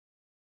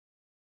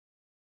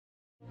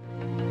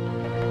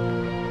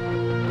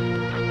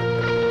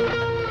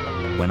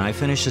When I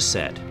finish a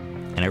set,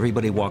 and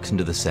everybody walks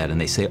into the set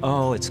and they say,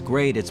 oh, it's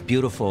great, it's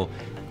beautiful,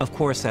 of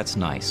course that's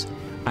nice.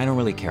 I don't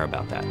really care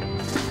about that.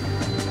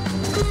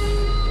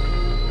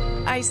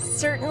 I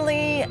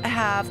certainly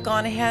have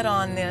gone ahead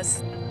on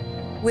this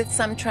with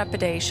some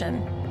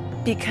trepidation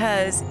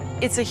because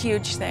it's a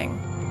huge thing.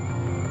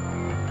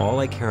 All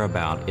I care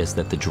about is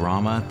that the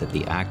drama that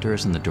the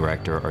actors and the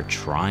director are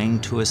trying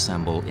to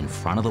assemble in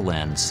front of the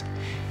lens,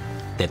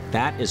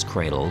 that is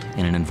cradled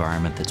in an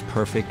environment that's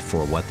perfect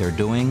for what they're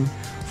doing,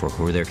 for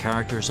who their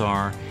characters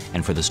are,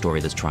 and for the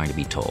story that's trying to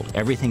be told.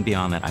 Everything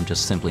beyond that, I'm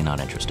just simply not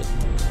interested.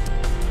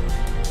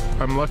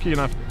 I'm lucky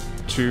enough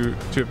to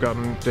have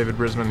gotten David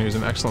Brisman, who's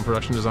an excellent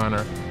production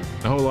designer.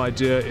 The whole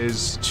idea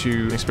is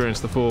to experience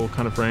the full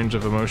kind of range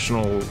of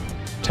emotional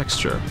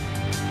texture.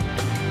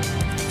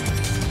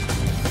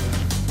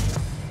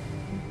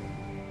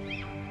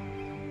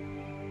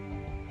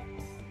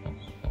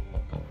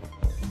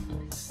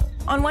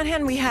 On one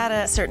hand, we had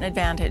a certain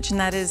advantage, and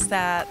that is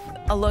that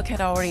a look had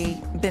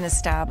already been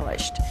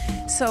established.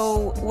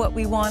 So what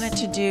we wanted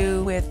to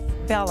do with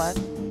Bella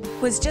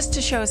was just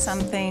to show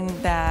something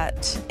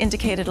that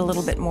indicated a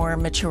little bit more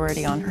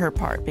maturity on her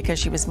part, because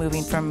she was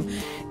moving from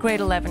grade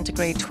 11 to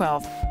grade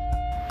 12.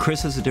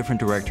 Chris is a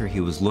different director. He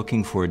was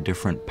looking for a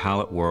different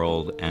palette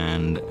world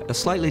and a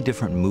slightly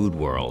different mood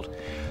world.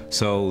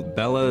 So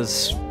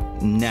Bella's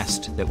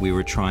nest that we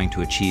were trying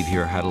to achieve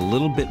here had a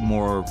little bit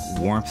more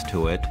warmth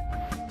to it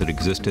that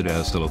existed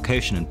as the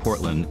location in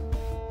Portland.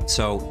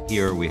 So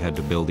here we had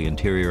to build the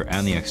interior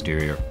and the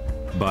exterior.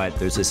 But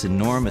there's this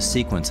enormous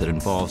sequence that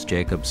involves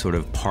Jacob sort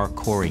of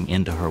parkouring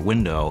into her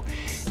window,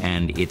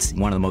 and it's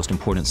one of the most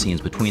important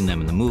scenes between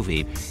them in the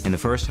movie. In the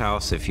first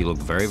house, if you look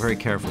very, very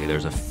carefully,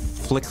 there's a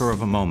flicker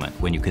of a moment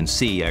when you can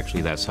see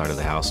actually that side of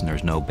the house and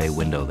there's no bay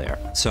window there.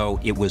 So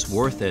it was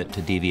worth it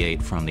to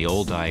deviate from the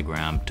old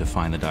diagram to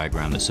find the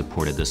diagram that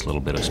supported this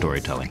little bit of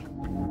storytelling.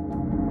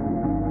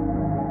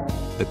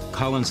 The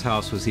Cullens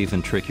house was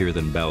even trickier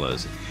than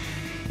Bella's.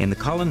 In the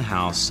Cullen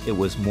house, it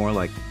was more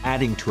like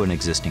adding to an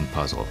existing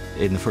puzzle.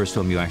 In the first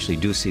film, you actually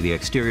do see the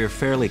exterior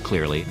fairly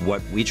clearly.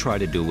 What we tried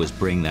to do was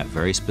bring that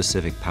very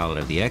specific palette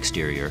of the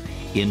exterior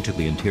into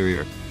the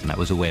interior, and that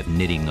was a way of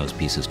knitting those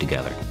pieces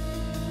together.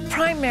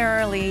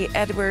 Primarily,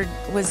 Edward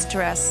was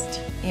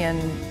dressed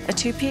in a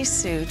two-piece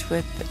suit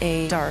with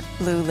a dark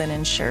blue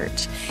linen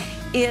shirt.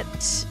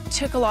 It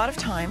took a lot of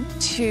time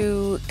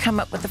to come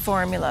up with the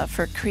formula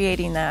for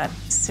creating that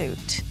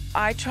suit.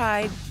 I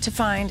tried to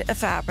find a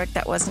fabric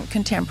that wasn't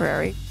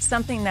contemporary,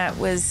 something that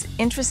was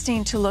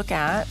interesting to look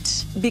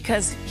at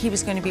because he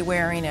was going to be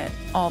wearing it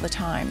all the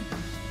time.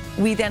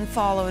 We then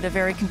followed a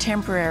very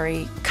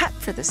contemporary cut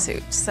for the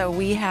suit, so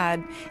we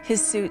had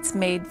his suits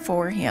made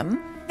for him.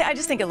 I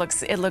just think it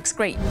looks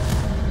great.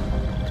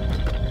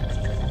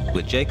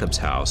 With Jacob's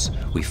house,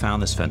 we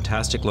found this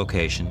fantastic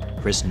location.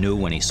 Chris knew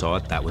when he saw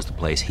it that was the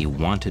place he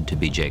wanted to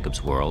be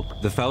Jacob's world.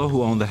 The fellow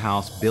who owned the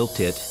house built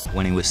it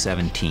when he was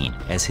 17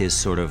 as his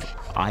sort of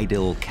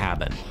idyll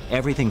cabin.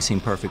 Everything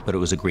seemed perfect, but it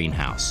was a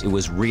greenhouse. It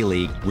was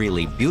really,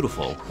 really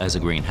beautiful as a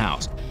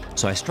greenhouse.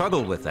 So I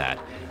struggled with that,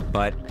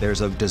 but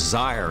there's a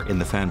desire in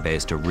the fan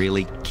base to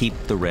really keep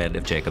the red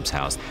of Jacob's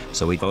house.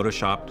 So we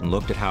photoshopped and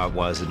looked at how it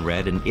was in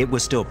red, and it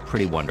was still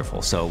pretty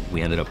wonderful. So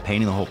we ended up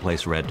painting the whole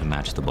place red to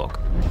match the book.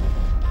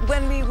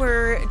 When we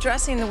were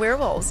dressing the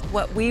werewolves,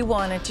 what we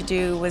wanted to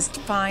do was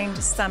find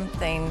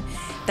something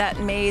that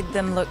made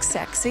them look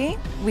sexy.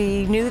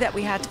 We knew that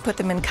we had to put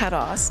them in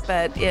cutoffs,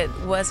 but it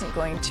wasn't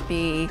going to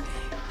be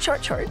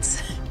short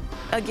shorts.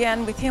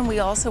 Again, with him, we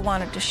also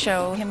wanted to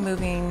show him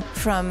moving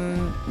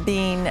from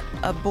being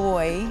a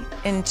boy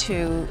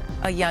into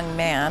a young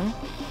man.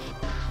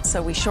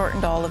 So we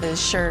shortened all of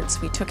his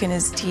shirts. We took in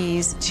his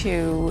tees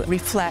to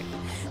reflect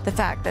the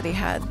fact that he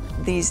had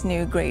these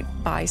new great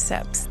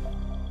biceps.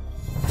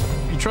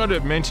 You try to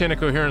maintain a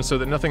coherence so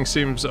that nothing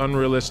seems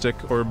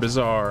unrealistic or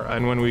bizarre,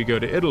 and when we go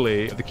to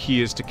Italy, the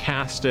key is to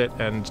cast it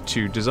and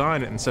to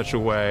design it in such a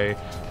way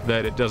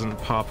that it doesn't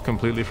pop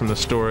completely from the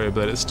story,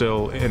 but it's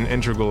still an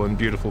integral and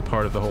beautiful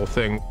part of the whole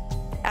thing.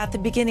 At the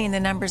beginning, the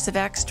numbers of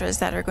extras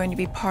that are going to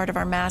be part of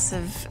our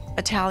massive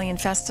Italian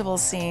festival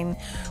scene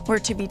were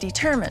to be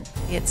determined.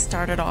 It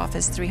started off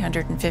as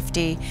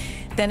 350,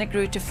 then it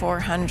grew to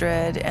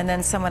 400, and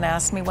then someone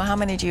asked me, well, how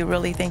many do you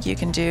really think you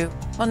can do?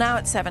 Well, now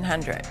it's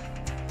 700.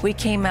 We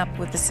came up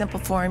with a simple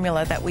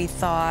formula that we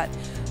thought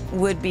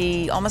would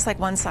be almost like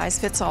one size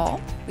fits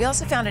all. We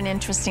also found an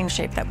interesting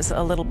shape that was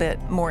a little bit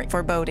more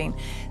foreboding.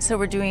 So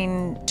we're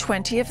doing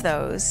 20 of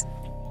those.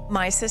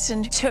 My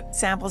assistant took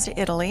samples to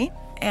Italy,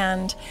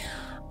 and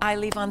I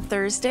leave on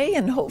Thursday,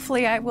 and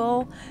hopefully I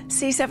will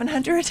see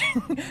 700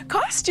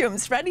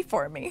 costumes ready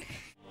for me.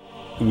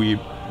 We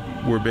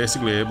were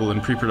basically able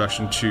in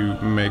pre-production to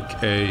make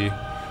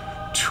a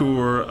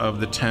tour of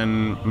the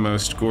 10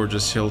 most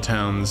gorgeous hill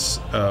towns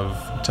of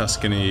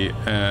Tuscany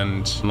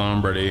and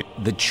Lombardy.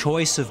 The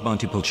choice of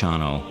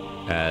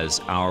Montepulciano as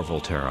our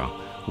Volterra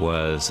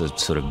was a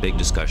sort of big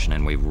discussion,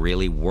 and we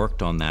really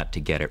worked on that to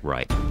get it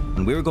right.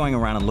 When we were going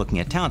around and looking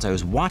at towns, I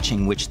was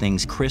watching which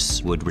things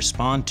Chris would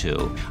respond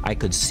to. I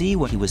could see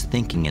what he was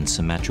thinking in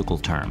symmetrical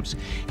terms.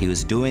 He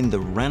was doing the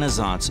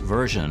Renaissance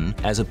version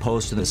as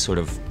opposed to the sort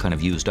of kind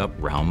of used up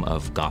realm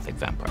of Gothic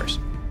vampires.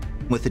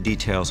 With the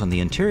details on the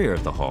interior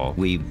of the hall,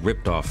 we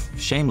ripped off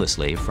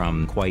shamelessly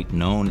from quite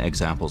known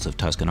examples of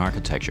Tuscan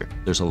architecture.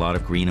 There's a lot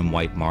of green and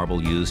white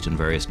marble used in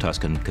various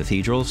Tuscan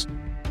cathedrals.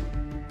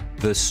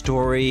 The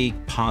story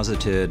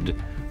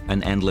posited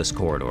an endless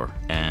corridor,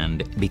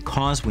 and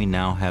because we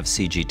now have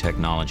CG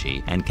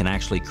technology and can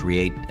actually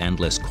create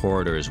endless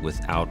corridors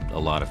without a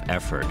lot of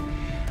effort,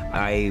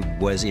 I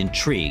was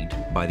intrigued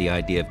by the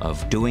idea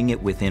of doing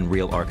it within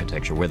real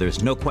architecture, where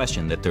there's no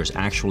question that there's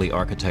actually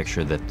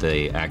architecture that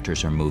the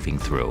actors are moving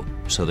through,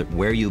 so that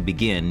where you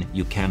begin,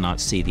 you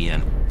cannot see the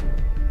end.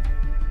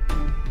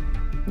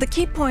 The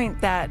key point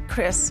that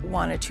Chris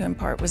wanted to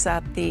impart was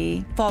that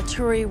the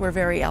Volturi were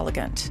very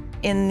elegant.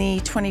 In the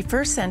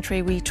 21st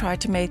century, we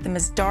tried to make them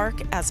as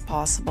dark as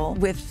possible,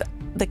 with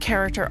the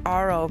character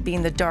Aro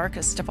being the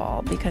darkest of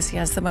all because he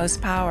has the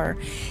most power.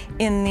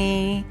 In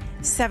the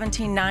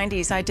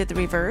 1790s, I did the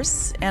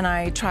reverse, and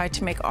I tried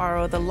to make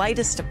Aro the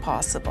lightest of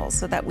possible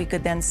so that we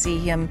could then see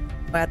him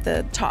at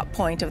the top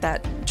point of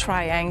that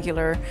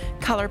triangular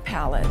color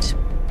palette.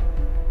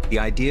 The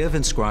idea of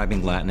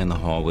inscribing Latin in the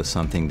hall was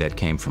something that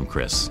came from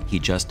Chris. He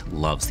just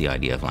loves the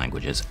idea of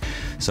languages.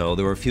 So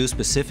there were a few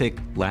specific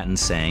Latin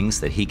sayings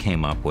that he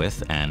came up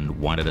with and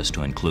wanted us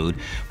to include,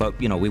 but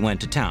you know, we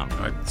went to town.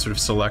 I sort of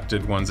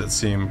selected ones that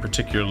seem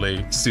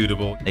particularly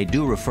suitable. They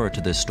do refer to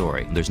this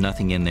story. There's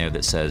nothing in there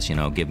that says, you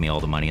know, give me all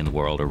the money in the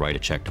world or write a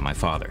check to my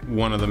father.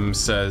 One of them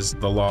says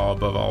the law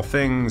above all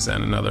things,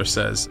 and another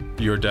says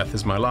your death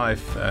is my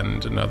life,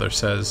 and another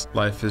says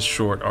life is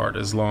short, art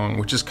is long,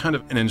 which is kind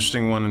of an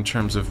interesting one in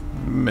terms of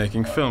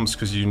making films,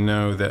 because you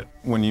know that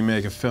when you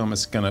make a film,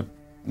 it's gonna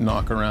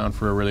knock around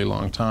for a really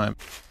long time.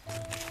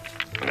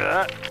 Look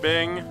at that,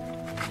 bing.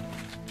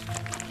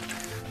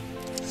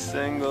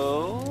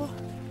 Single,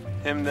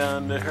 him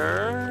down to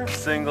her.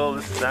 Single,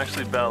 this is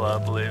actually Bella,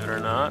 believe it or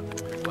not.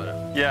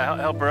 What? Yeah,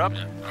 help her up.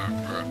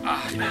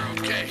 You're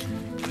okay.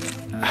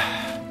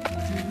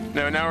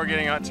 No, now we're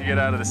getting out to get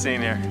out of the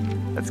scene here.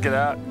 Let's get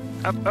out.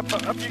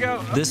 Up you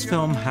go. This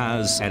film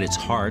has at its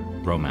heart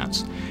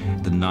romance.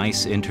 The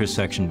nice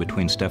intersection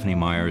between Stephenie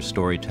Meyer's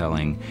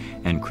storytelling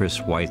and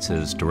Chris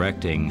Weitz's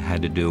directing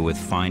had to do with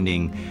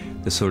finding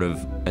the sort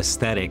of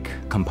aesthetic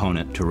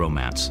component to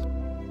romance.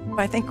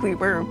 I think we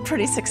were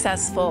pretty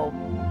successful.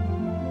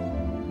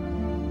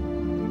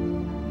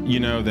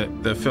 You know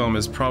that the film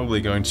is probably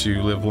going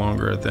to live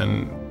longer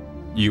than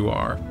you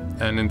are,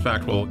 and in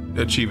fact will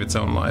achieve its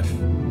own life.